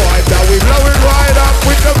school vibe, now we blow it right up.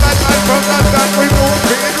 With the mad light from that, we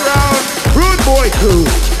move it round. Rude boy crew,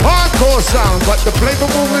 hardcore sound. But the flavor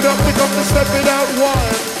moving up, we got to step it out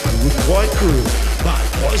wild. Rude boy crew. Bad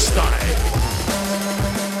boy style.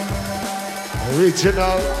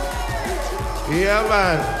 Original. Yeah,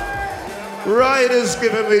 man. Ryder's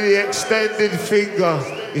giving me the extended finger.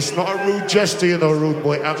 It's not a rude gesture, you know, rude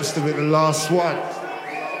boy. It happens to be the last one.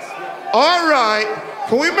 All right.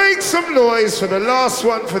 Can we make some noise for the last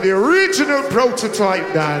one, for the original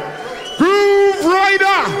prototype, Dan?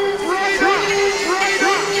 Grooverider!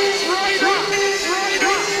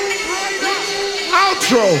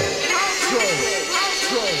 Outro!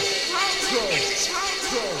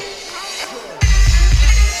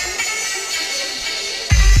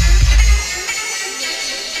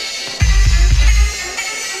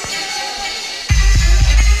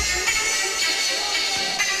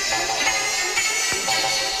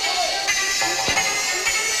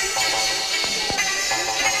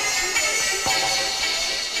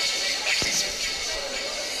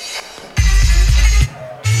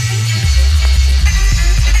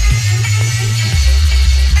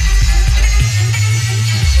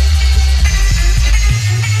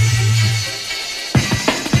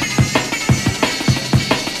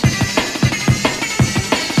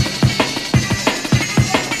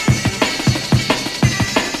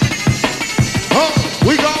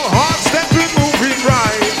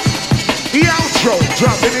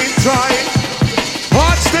 Dropping in time,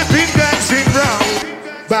 hard stepping, dancing round.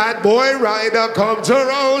 Bad boy rider come to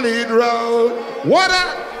rolling round. What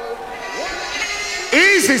a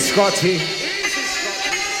easy, Scotty.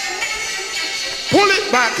 Pull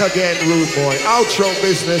it back again, rude boy. Outro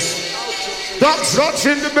business. Doc Scott's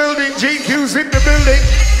in the building, GQ's in the building.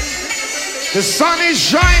 The sun is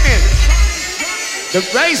shining. The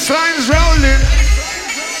bass line's rolling.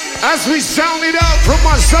 As we sound it out from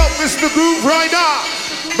myself, Mr. Grooverider.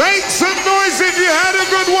 Make some noise if you had a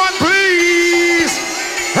good one, please.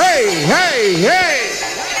 Hey, hey, hey.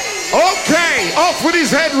 Okay, off with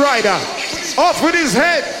his head, Ryder. Off with his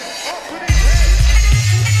head.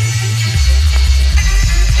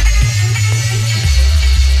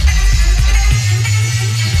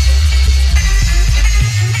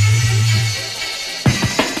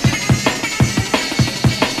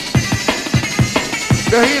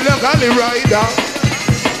 The Healer Gully Rider,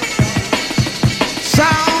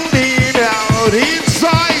 sounding out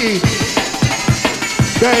inside.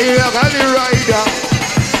 The Healer Gully Rider,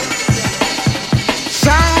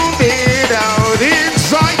 sounding out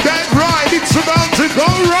inside that ride. It's about to go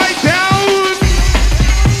right down.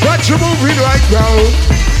 But you're moving right down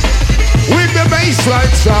with the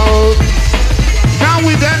bassline sound. Now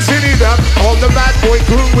we're dancing it up. All the bad boy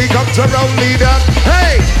crew, we come to roll it up.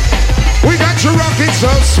 Hey! We got you rocking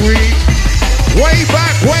so sweet. Way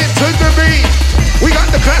back when to the beat. We got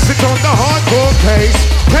the classics on the hardcore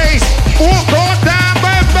pace. Walk on down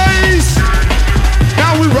my bass.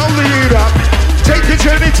 Now we rolling it up. Take a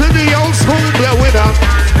journey to the old school, blow it up.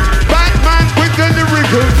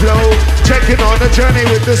 journey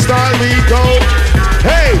with the style we go.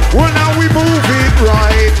 Hey, well now we move it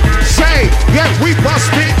right. Say, yeah, we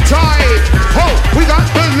bust it tight. Oh, we got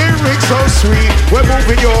the lyrics so sweet. We're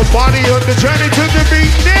moving your body on the journey to the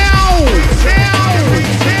beat now.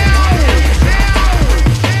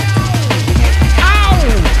 Ow,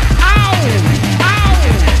 ow, ow.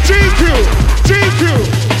 GQ.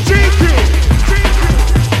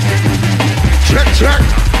 Check.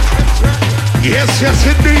 Yes,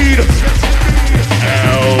 indeed.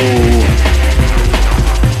 Ow.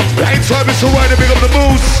 Anytime it's alright to pick up the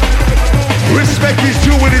moose. Respect is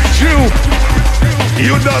due when it's due.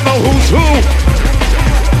 You don't know who's who.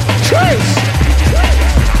 Trace.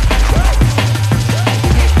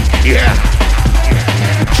 Yeah.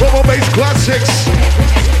 Trouble Bass Classics.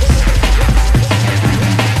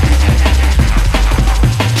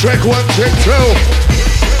 Track 1, track 2.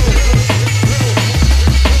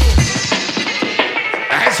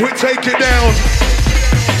 As we take it down.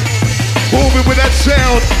 Moving with that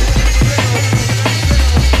sound.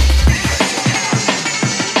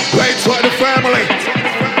 Right side of family.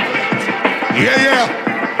 Yeah.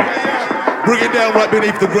 Bring it down right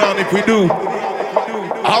beneath the ground if we do.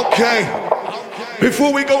 Okay.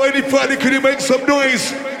 Before we go any further, can you make some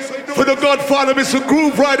noise for the Godfather, Mr.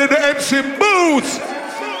 Grooverider, the MC Boots?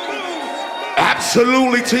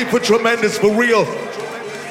 Absolutely, team for tremendous, for real.